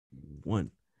One.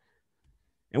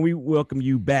 And we welcome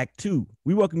you back to the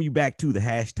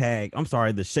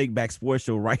hashtag, the Shake Back Sports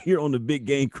Show right here on the Big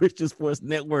Game Christian Sports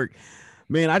Network.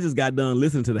 Man, I just got done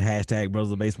listening to the hashtag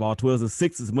Brothers of Baseball 12s and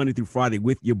 6s Monday through Friday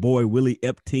with your boy Willie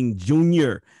Epting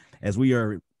Jr. as we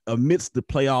are amidst the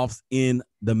playoffs in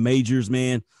the majors,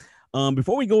 man.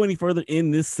 Before we go any further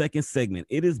in this second segment,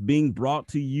 it is being brought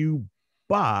to you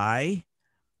by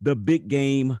the Big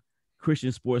Game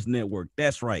Christian Sports Network.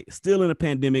 That's right. Still in a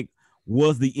pandemic.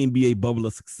 Was the NBA bubble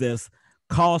a success?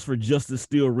 Calls for justice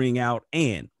still ring out,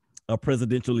 and a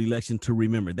presidential election to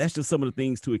remember. That's just some of the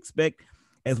things to expect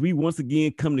as we once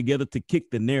again come together to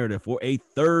kick the narrative for a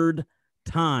third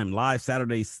time live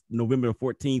Saturday, November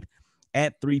 14th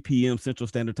at 3 p.m. Central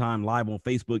Standard Time, live on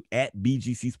Facebook at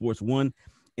BGC Sports 1.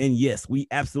 And yes, we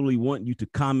absolutely want you to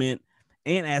comment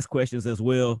and ask questions as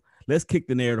well. Let's kick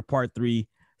the narrative, part 3,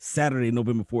 Saturday,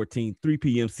 November 14th, 3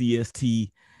 p.m.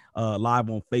 CST, live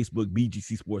on Facebook,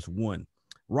 BGC Sports 1,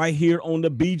 right here on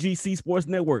the BGC Sports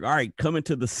Network. All right, coming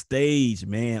to the stage,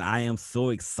 man. I am so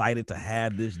excited to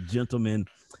have this gentleman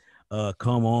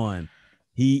come on.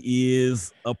 He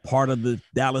is a part of the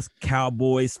Dallas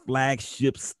Cowboys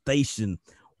flagship station,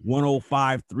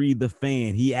 105.3 The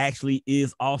Fan. He actually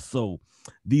is also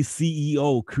the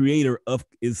CEO, creator of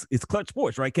it's Clutch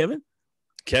Sports, right, Kevin?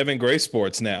 Kevin Gray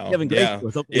Sports now. Kevin Gray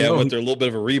Sports. Okay, yeah, went through a little bit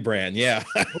of a rebrand. Yeah.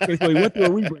 Okay, so he went through a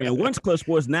rebrand. Once Clutch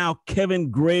Sports, now Kevin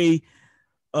Gray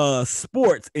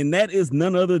Sports, and that is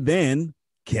none other than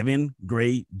Kevin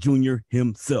Gray Jr.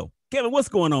 himself. Kevin, what's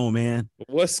going on, man?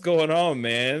 What's going on,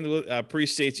 man? I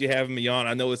appreciate you having me on.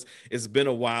 I know it's been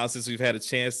a while since we've had a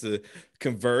chance to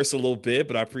converse a little bit,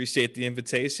 but I appreciate the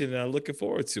invitation, and I'm looking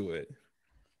forward to it.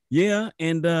 Yeah,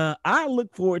 and I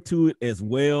look forward to it as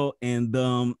well. And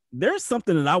there's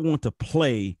something that I want to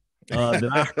play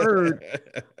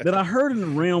that I heard in the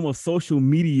realm of social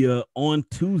media on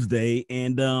Tuesday.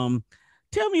 And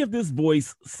tell me if this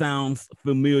voice sounds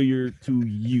familiar to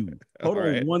you. Hold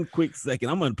on one quick second.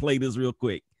 I'm going to play this real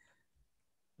quick.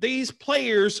 These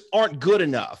players aren't good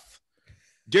enough.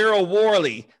 Daryl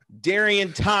Worley,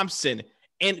 Darian Thompson,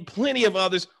 and plenty of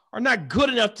others are not good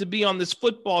enough to be on this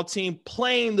football team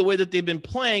playing the way that they've been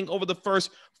playing over the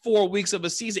first 4 weeks of a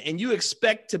season. And you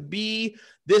expect to be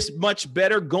this much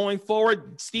better going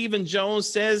forward. Stephen Jones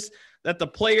says that the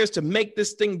players to make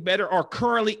this thing better are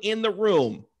currently in the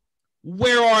room.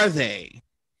 Where are they?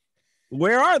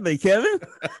 Where are they, Kevin?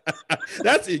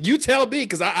 That's it. You tell me,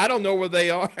 because I don't know where they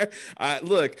are.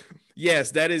 Look,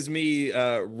 yes, that is me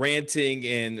ranting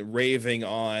and raving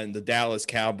on the Dallas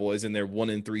Cowboys and their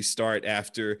 1-3 start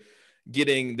after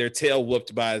getting their tail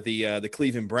whooped by the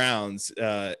Cleveland Browns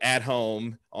at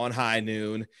home on high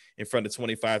noon in front of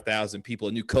 25,000 people.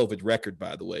 A new COVID record,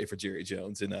 by the way, for Jerry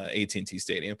Jones in AT&T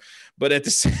Stadium. But at the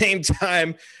same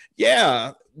time,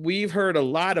 yeah, we've heard a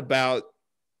lot about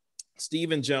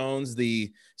Stephen Jones,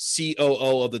 the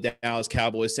COO of the Dallas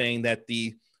Cowboys, saying that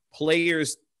the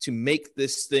players to make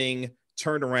this thing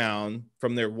turn around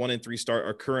from their 1-3 start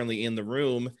are currently in the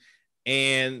room.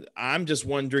 And I'm just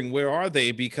wondering, where are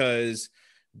they? Because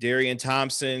Darian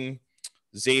Thompson,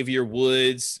 Xavier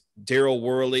Woods, Daryl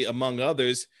Worley, among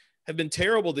others, have been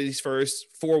terrible these first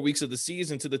 4 weeks of the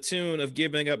season to the tune of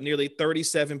giving up nearly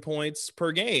 37 points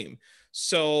per game.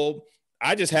 So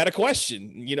I just had a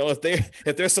question,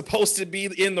 if they're supposed to be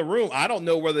in the room. I don't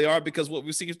know where they are, because what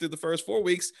we've seen through the first 4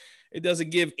 weeks, it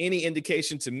doesn't give any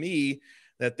indication to me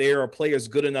that there are players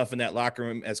good enough in that locker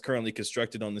room as currently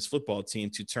constructed on this football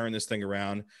team to turn this thing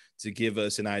around, to give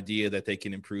us an idea that they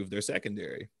can improve their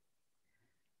secondary.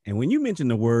 And when you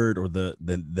mentioned the word or the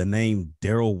name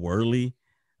Daryl Worley,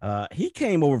 he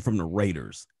came over from the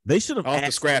Raiders. They should have off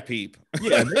the scrap heap.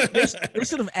 Yeah, they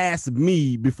should have asked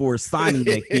me before signing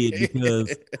that kid,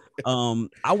 because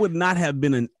I would not have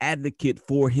been an advocate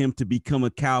for him to become a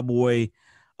Cowboy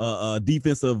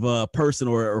defensive person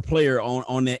or player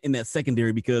on that in that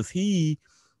secondary, because he,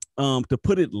 to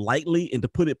put it lightly and to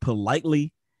put it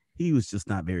politely, he was just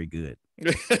not very good.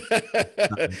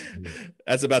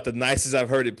 That's about the nicest I've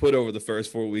heard it put over the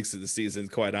first 4 weeks of the season,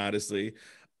 quite honestly.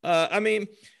 I mean,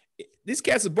 these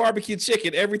cats are barbecue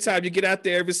chicken every time you get out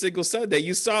there every single Sunday.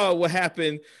 You saw what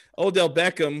happened. Odell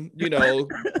Beckham,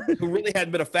 who really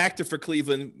hadn't been a factor for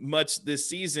Cleveland much this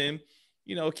season,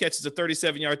 catches a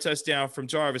 37-yard touchdown from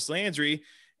Jarvis Landry.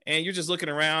 And you're just looking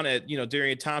around at,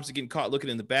 Darian Thompson getting caught looking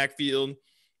in the backfield.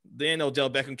 Then Odell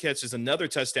Beckham catches another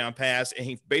touchdown pass, and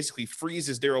he basically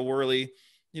freezes Daryl Worley,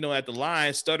 at the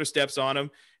line, stutter steps on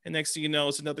him. And next thing you know,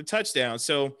 it's another touchdown.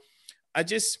 So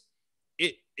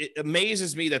it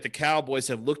amazes me that the Cowboys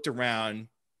have looked around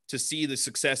to see the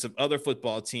success of other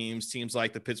football teams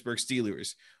like the Pittsburgh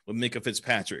Steelers with Minkah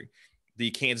Fitzpatrick,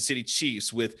 the Kansas City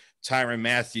Chiefs with Tyrann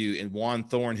Mathieu and Juan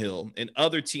Thornhill, and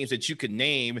other teams that you could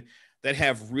name that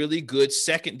have really good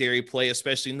secondary play,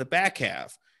 especially in the back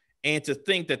half. And to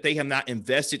think that they have not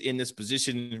invested in this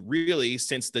position really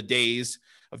since the days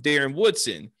of Darren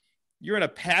Woodson. You're in a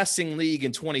passing league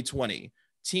in 2020.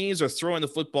 Teams are throwing the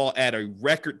football at a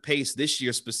record pace this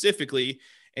year specifically,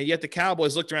 and yet the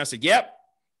Cowboys looked around and said, yep,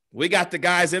 we got the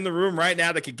guys in the room right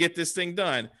now that could get this thing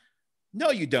done.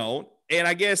 No, you don't. And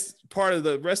I guess part of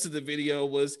the rest of the video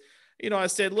was, I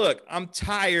said, look, I'm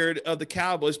tired of the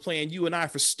Cowboys playing you and I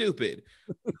for stupid.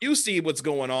 You see what's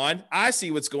going on. I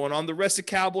see what's going on. The rest of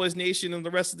Cowboys Nation and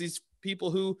the rest of these people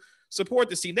who support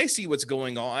the team, they see what's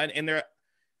going on. And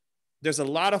there's a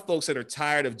lot of folks that are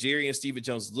tired of Jerry and Stephen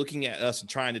Jones looking at us and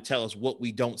trying to tell us what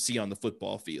we don't see on the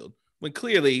football field, when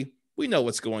clearly we know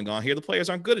what's going on here. The players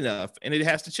aren't good enough, and it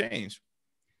has to change.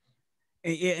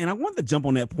 And I want to jump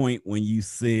on that point when you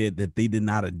said that they did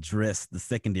not address the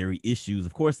secondary issues.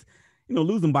 Of course,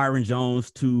 losing Byron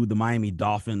Jones to the Miami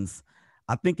Dolphins,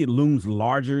 I think it looms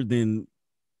larger than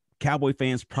Cowboy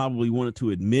fans probably wanted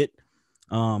to admit.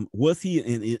 Was he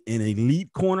an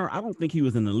elite corner? I don't think he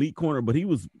was an elite corner, but he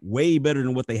was way better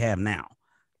than what they have now,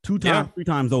 3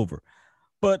 times over.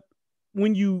 But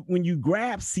when you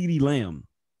grab CeeDee Lamb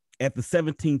at the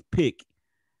 17th pick,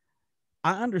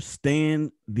 I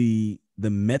understand the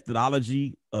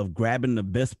methodology of grabbing the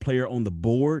best player on the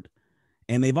board.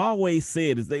 And they've always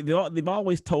said they've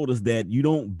always told us that you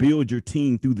don't build your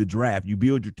team through the draft. You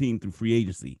build your team through free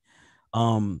agency.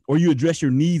 Or you address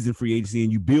your needs in free agency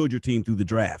and you build your team through the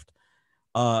draft.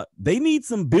 They need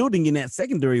some building in that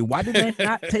secondary. Why did they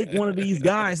not take one of these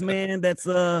guys, man,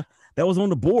 that was on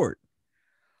the board?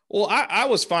 Well, I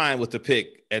was fine with the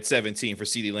pick at 17 for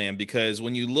CeeDee Lamb, because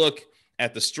when you look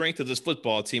at the strength of this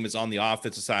football team, is on the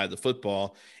offensive side of the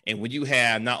football. And when you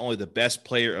have not only the best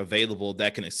player available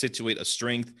that can situate a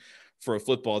strength for a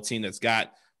football team that's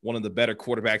got one of the better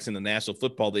quarterbacks in the National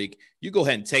Football League, you go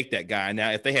ahead and take that guy.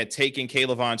 Now, if they had taken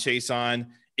Kayvon Chase on,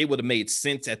 it would have made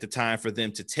sense at the time for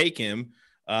them to take him.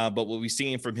 But what we've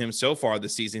seen from him so far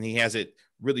this season, he hasn't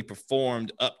really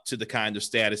performed up to the kind of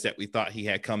status that we thought he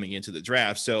had coming into the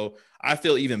draft. So I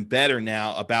feel even better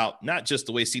now about not just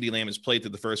the way CeeDee Lamb has played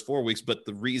through the first 4 weeks, but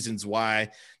the reasons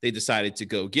why they decided to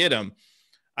go get him.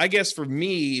 I guess for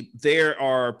me, there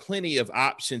are plenty of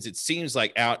options, it seems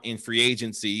like, out in free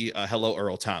agency. Hello,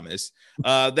 Earl Thomas,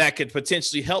 that could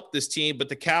potentially help this team, but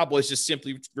the Cowboys just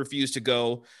simply refuse to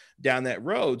go down that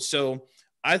road. So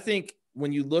I think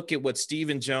when you look at what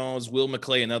Stephen Jones, Will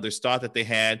McClay, and others thought that they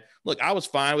had, look, I was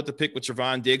fine with the pick with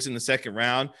Trevon Diggs in the second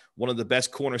round, one of the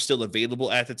best corners still available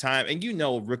at the time. And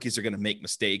rookies are going to make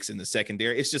mistakes in the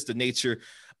secondary. It's just the nature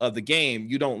of the game.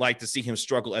 You don't like to see him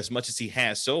struggle as much as he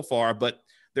has so far, but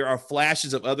there are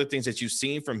flashes of other things that you've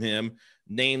seen from him,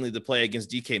 namely the play against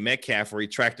DK Metcalf where he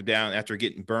tracked him down after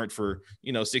getting burnt for,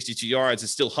 62 yards and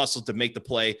still hustled to make the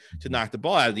play to knock the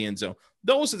ball out of the end zone.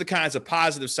 Those are the kinds of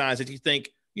positive signs that you think,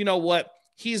 you know what,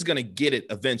 he's going to get it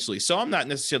eventually. So I'm not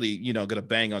necessarily, going to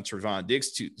bang on Trevon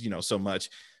Diggs so much.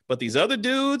 But these other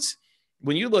dudes,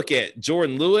 when you look at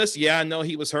Jordan Lewis, yeah, I know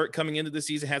he was hurt coming into the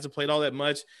season, hasn't played all that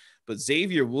much. But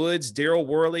Xavier Woods, Daryl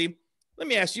Worley, let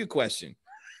me ask you a question.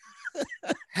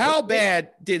 How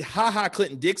bad did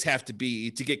Clinton Dix have to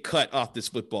be to get cut off this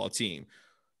football team?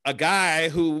 A guy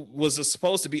who was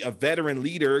supposed to be a veteran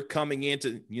leader coming in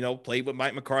to, play with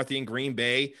Mike McCarthy in Green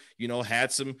Bay,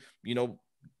 had some,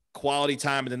 quality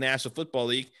time in the National Football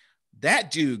League. That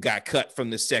dude got cut from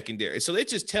the secondary. So it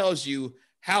just tells you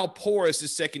how porous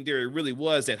this secondary really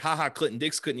was, that Clinton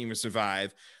Dix couldn't even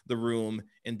survive the room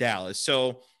in Dallas.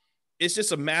 So it's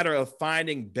just a matter of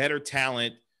finding better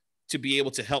talent to be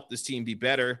able to help this team be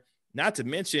better. Not to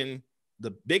mention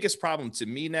the biggest problem to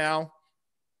me now,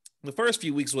 the first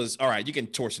few weeks was, all right, you can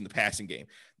torch in the passing game.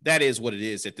 That is what it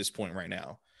is at this point right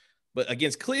now. But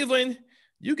against Cleveland,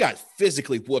 you got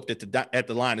physically whooped at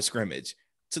the line of scrimmage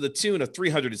to the tune of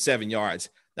 307 yards.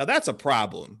 Now, that's a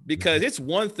problem, because it's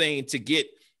one thing to get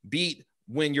beat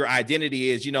when your identity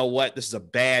is, this is a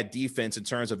bad defense in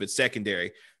terms of its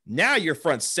secondary. Now your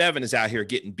front seven is out here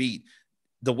getting beat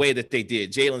the way that they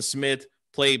did. Jalen Smith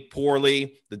played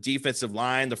poorly. The defensive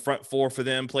line, the front four for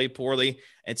them, played poorly.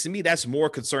 And to me, that's more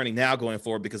concerning now going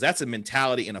forward, because that's a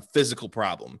mentality and a physical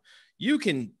problem. You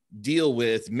can deal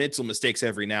with mental mistakes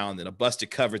every now and then, a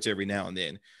busted coverage every now and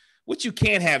then. What you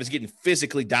can't have is getting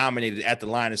physically dominated at the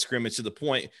line of scrimmage to the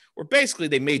point where basically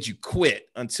they made you quit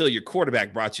until your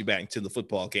quarterback brought you back to the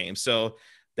football game. So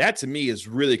that, to me, is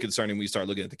really concerning when you start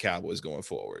looking at the Cowboys going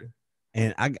forward.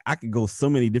 And I could go so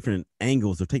many different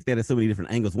angles, or take that at so many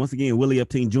different angles. Once again, Willie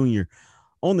Epting Jr.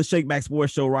 on the Shake Back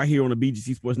Sports Show right here on the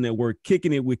BGC Sports Network,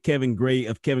 kicking it with Kevin Gray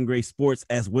of Kevin Gray Sports,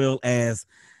 as well as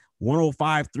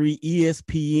 105.3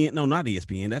 ESPN. No, not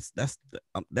ESPN.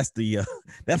 That's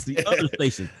the other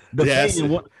station. The Yes. fan,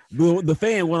 the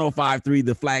fan 105.3,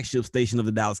 the flagship station of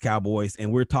the Dallas Cowboys,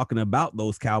 and we're talking about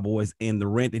those Cowboys and the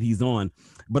rant that he's on.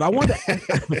 But I wanted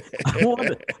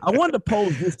to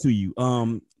pose this to you.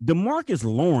 DeMarcus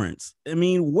Lawrence. I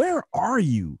mean, where are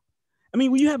you? I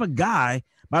mean, when you have a guy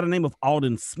by the name of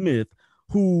Aldon Smith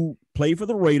who played for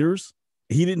the Raiders.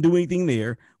 He didn't do anything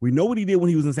there. We know what he did when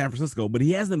he was in San Francisco, but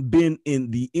he hasn't been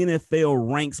in the NFL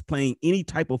ranks playing any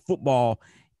type of football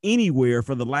anywhere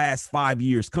for the last 5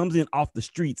 years. Comes in off the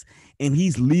streets, and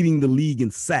he's leading the league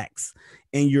in sacks.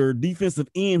 And your defensive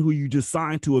end, who you just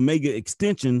signed to a mega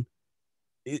extension,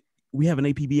 we have an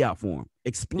APB out for him.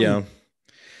 Explain. Yeah.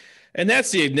 And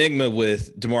that's the enigma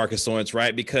with DeMarcus Lawrence,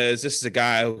 right? Because this is a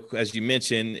guy who, as you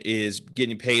mentioned, is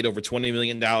getting paid over $20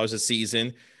 million a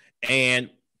season. And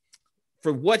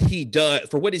for what he does,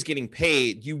 for what he's getting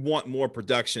paid, you want more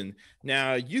production.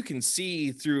 Now, you can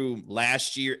see through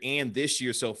last year and this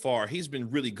year so far, he's been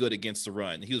really good against the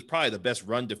run. He was probably the best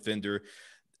run defender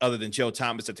other than Joe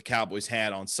Thomas that the Cowboys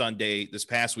had on Sunday this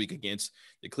past week against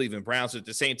the Cleveland Browns. But at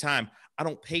the same time, I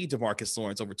don't pay DeMarcus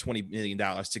Lawrence over $20 million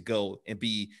to go and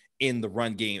be in the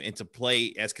run game and to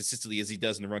play as consistently as he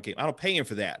does in the run game. I don't pay him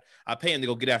for that. I pay him to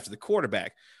go get after the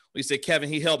quarterback. We say, Kevin,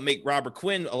 he helped make Robert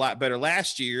Quinn a lot better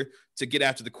last year to get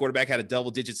after the quarterback, had a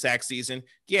double-digit sack season.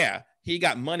 Yeah, he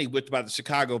got money whipped by the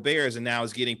Chicago Bears and now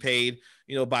is getting paid,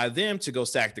 by them to go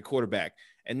sack the quarterback.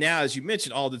 And now, as you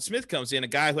mentioned, Aldon Smith comes in, a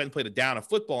guy who hadn't played a down of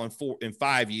football in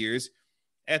 5 years.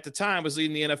 At the time, was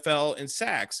leading the NFL in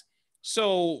sacks.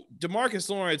 So DeMarcus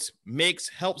Lawrence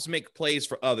helps make plays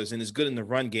for others and is good in the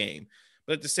run game.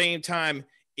 But at the same time,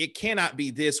 it cannot be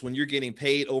this when you're getting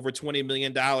paid over $20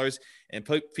 million.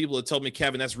 And people have told me,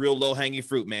 Kevin, that's real low-hanging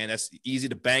fruit, man. That's easy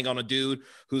to bang on a dude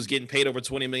who's getting paid over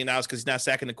 $20 million because he's not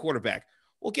sacking the quarterback.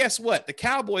 Well, guess what? The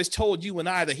Cowboys told you and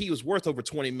I that he was worth over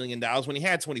 $20 million when he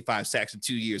had 25 sacks in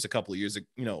 2 years, a couple of years,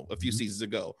 a few seasons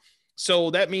ago. So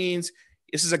that means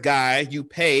this is a guy you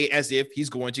pay as if he's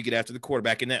going to get after the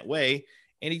quarterback in that way,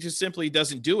 and he just simply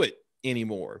doesn't do it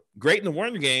anymore. Great in the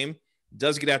run game,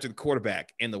 does get after the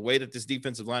quarterback. And the way that this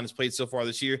defensive line has played so far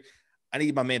this year, I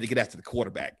need my man to get after the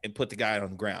quarterback and put the guy on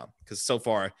the ground because so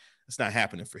far it's not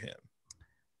happening for him.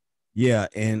 Yeah,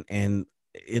 and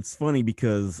it's funny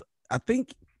because I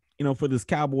think, for this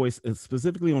Cowboys,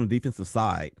 specifically on the defensive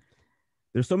side,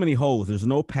 there's so many holes. There's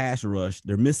no pass rush.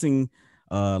 They're missing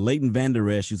Leighton Vander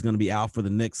Esch, who's going to be out for the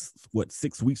next,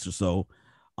 6 weeks or so.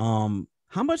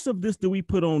 How much of this do we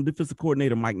put on defensive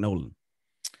coordinator Mike Nolan?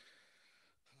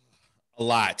 A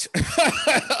lot.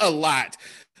 A lot.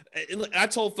 I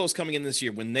told folks coming in this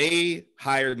year when they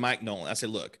hired Mike Nolan, I said,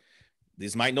 look,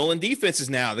 these Mike Nolan defenses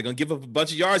now, they're going to give up a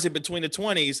bunch of yards in between the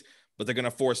 20s, but they're going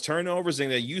to force turnovers,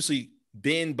 and they usually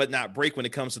bend but not break when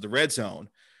it comes to the red zone.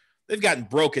 They've gotten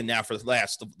broken now for the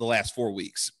last 4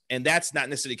 weeks, and that's not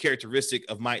necessarily characteristic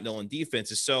of Mike Nolan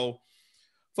defenses. So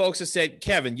folks have said,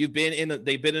 Kevin, they've been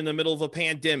in the middle of a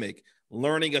pandemic.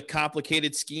 Learning a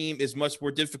complicated scheme is much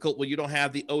more difficult when you don't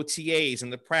have the OTAs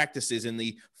and the practices and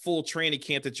the full training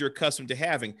camp that you're accustomed to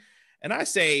having. And I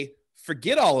say,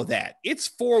 forget all of that. It's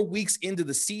 4 weeks into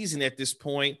the season at this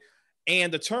point,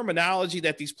 and the terminology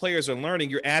that these players are learning,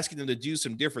 you're asking them to do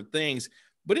some different things,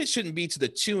 but it shouldn't be to the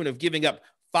tune of giving up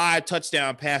 5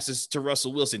 touchdown passes to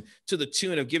Russell Wilson, to the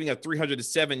tune of giving up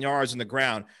 307 yards on the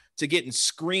ground, to getting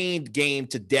screened game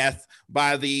to death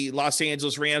by the Los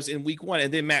Angeles Rams in week 1.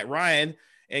 And then Matt Ryan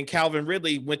and Calvin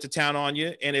Ridley went to town on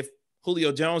you. And if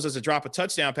Julio Jones doesn't drop a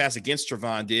touchdown pass against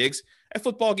Trevon Diggs, that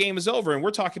football game is over. And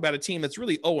we're talking about a team that's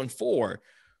really 0-4.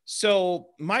 So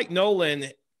Mike Nolan,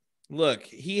 look,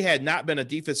 he had not been a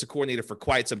defensive coordinator for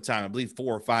quite some time. I believe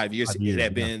 4 or 5 years it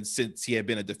had been since he had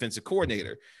been a defensive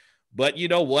coordinator. But you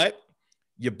know what?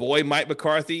 Your boy Mike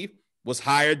McCarthy was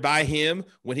hired by him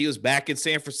when he was back in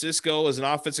San Francisco as an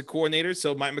offensive coordinator.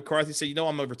 So Mike McCarthy said, I'm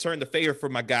going to return the favor for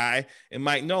my guy and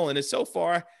Mike Nolan. And so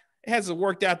far, it hasn't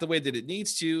worked out the way that it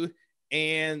needs to.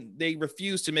 And they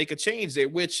refuse to make a change there,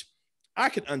 which I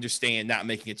can understand not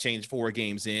making a change 4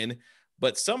 games in.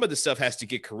 But some of the stuff has to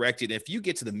get corrected. If you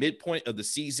get to the midpoint of the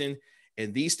season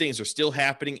and these things are still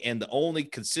happening and the only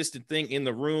consistent thing in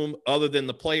the room other than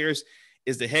the players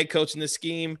is the head coach in the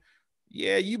scheme,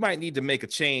 yeah, you might need to make a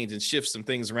change and shift some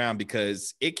things around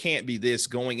because it can't be this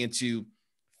going into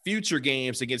future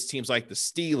games against teams like the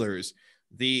Steelers,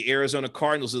 the Arizona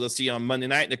Cardinals that they'll see on Monday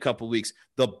night in a couple of weeks,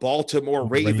 the Baltimore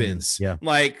Ravens. Yeah.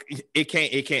 Like it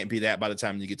can't be that by the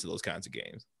time you get to those kinds of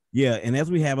games. Yeah. And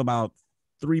as we have about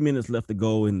 3 minutes left to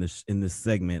go in this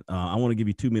segment. I want to give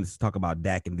you 2 minutes to talk about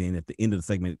Dak, and then at the end of the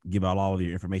segment, give out all of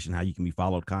your information, how you can be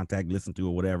followed, contact, listen to,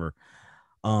 or whatever.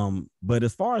 But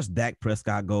as far as Dak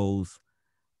Prescott goes,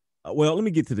 well, let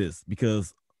me get to this,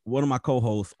 because one of my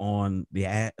co-hosts on the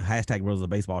hashtag Brothers of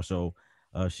Baseball show,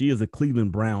 she is a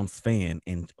Cleveland Browns fan,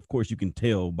 and of course you can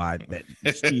tell by that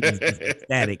she is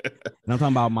ecstatic. And I'm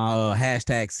talking about my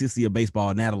hashtag Sissy of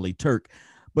Baseball, Natalie Turk.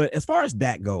 But as far as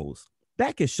Dak goes,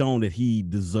 Dak has shown that he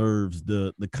deserves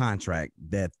the contract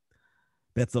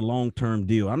that's a long-term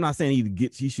deal. I'm not saying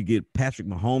he should get Patrick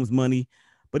Mahomes money,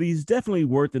 but he's definitely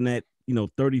worth in that,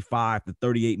 $35 to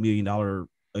 $38 million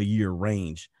a year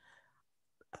range.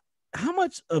 How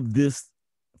much of this,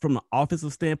 from the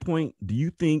offensive standpoint, do you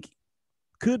think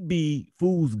could be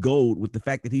fool's gold with the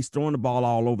fact that he's throwing the ball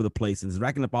all over the place and is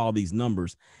racking up all these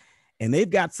numbers? And they've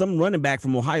got some running back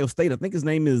from Ohio State. I think his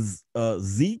name is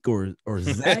Zeke or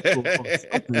Zach or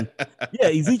something. Yeah,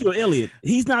 Ezekiel Elliott.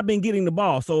 He's not been getting the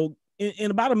ball. So in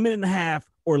about a minute and a half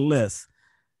or less,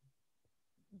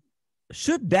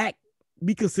 should Dak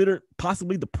be considered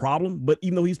possibly the problem? But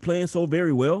even though he's playing so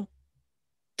very well?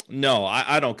 No,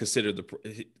 I don't consider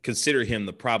him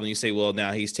the problem. You say, well,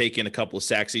 now he's taken a couple of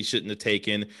sacks he shouldn't have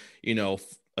taken,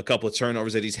 a couple of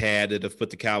turnovers that he's had that have put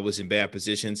the Cowboys in bad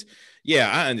positions. Yeah,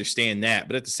 I understand that.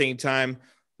 But at the same time,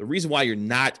 the reason why you're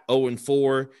not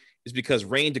 0-4 is because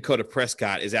Rain Dakota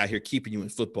Prescott is out here keeping you in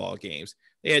football games.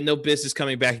 They had no business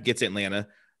coming back against Atlanta.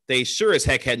 They sure as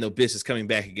heck had no business coming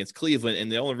back against Cleveland.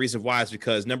 And the only reason why is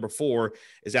because number 4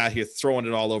 is out here throwing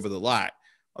it all over the lot.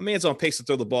 A man's on pace to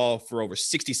throw the ball for over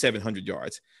 6,700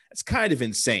 yards. That's kind of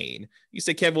insane. You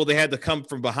say, Kevin, well, they had to come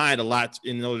from behind a lot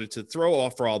in order to throw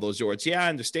off for all those yards. Yeah, I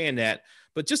understand that.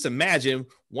 But just imagine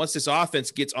once this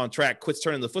offense gets on track, quits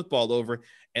turning the football over,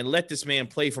 and let this man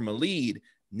play from a lead.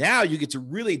 Now you get to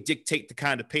really dictate the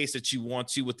kind of pace that you want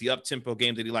to with the up-tempo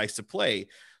game that he likes to play.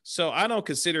 So I don't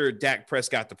consider Dak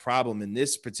Prescott the problem in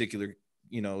this particular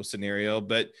scenario.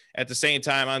 But at the same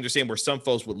time, I understand where some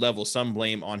folks would level some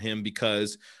blame on him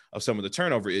because of some of the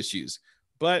turnover issues.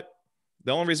 But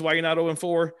the only reason why you're not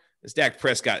 0-4 is Dak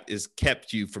Prescott has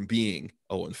kept you from being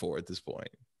 0-4 at this point.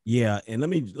 Yeah, and let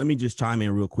me just chime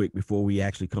in real quick before we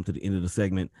actually come to the end of the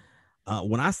segment.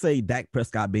 When I say Dak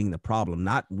Prescott being the problem,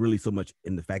 not really so much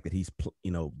in the fact that he's,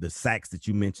 the sacks that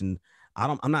you mentioned.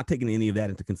 I'm not taking any of that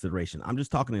into consideration. I'm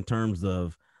just talking in terms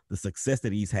of the success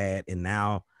that he's had, and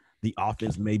now the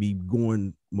offense may be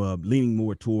leaning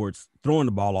more towards throwing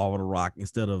the ball over the rock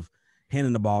instead of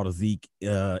handing the ball to Zeke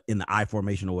in the I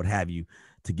formation or what have you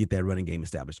to get that running game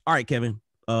established. All right, Kevin,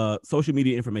 social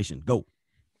media information, go.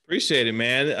 Appreciate it,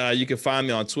 man. You can find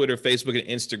me on Twitter, Facebook, and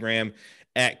Instagram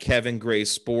at Kevin Gray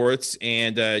Sports.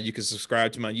 And you can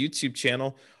subscribe to my YouTube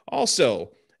channel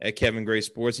also at Kevin Gray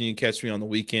Sports. And you can catch me on the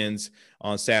weekends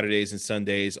on Saturdays and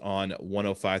Sundays on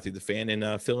 105 through the Fan,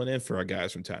 and filling in for our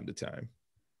guys from time to time.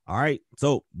 All right.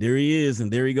 So there he is,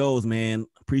 and there he goes, man.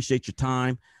 Appreciate your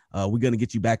time. We're going to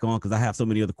get you back on because I have so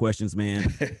many other questions,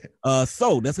 man.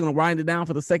 So that's going to wind it down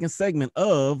for the second segment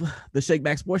of the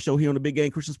Shakeback Sports Show here on the Big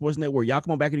Game Christian Sports Network. Y'all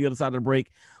come on back on the other side of the break.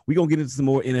 We're going to get into some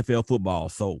more NFL football.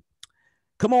 So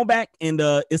come on back, and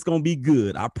it's going to be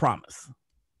good. I promise.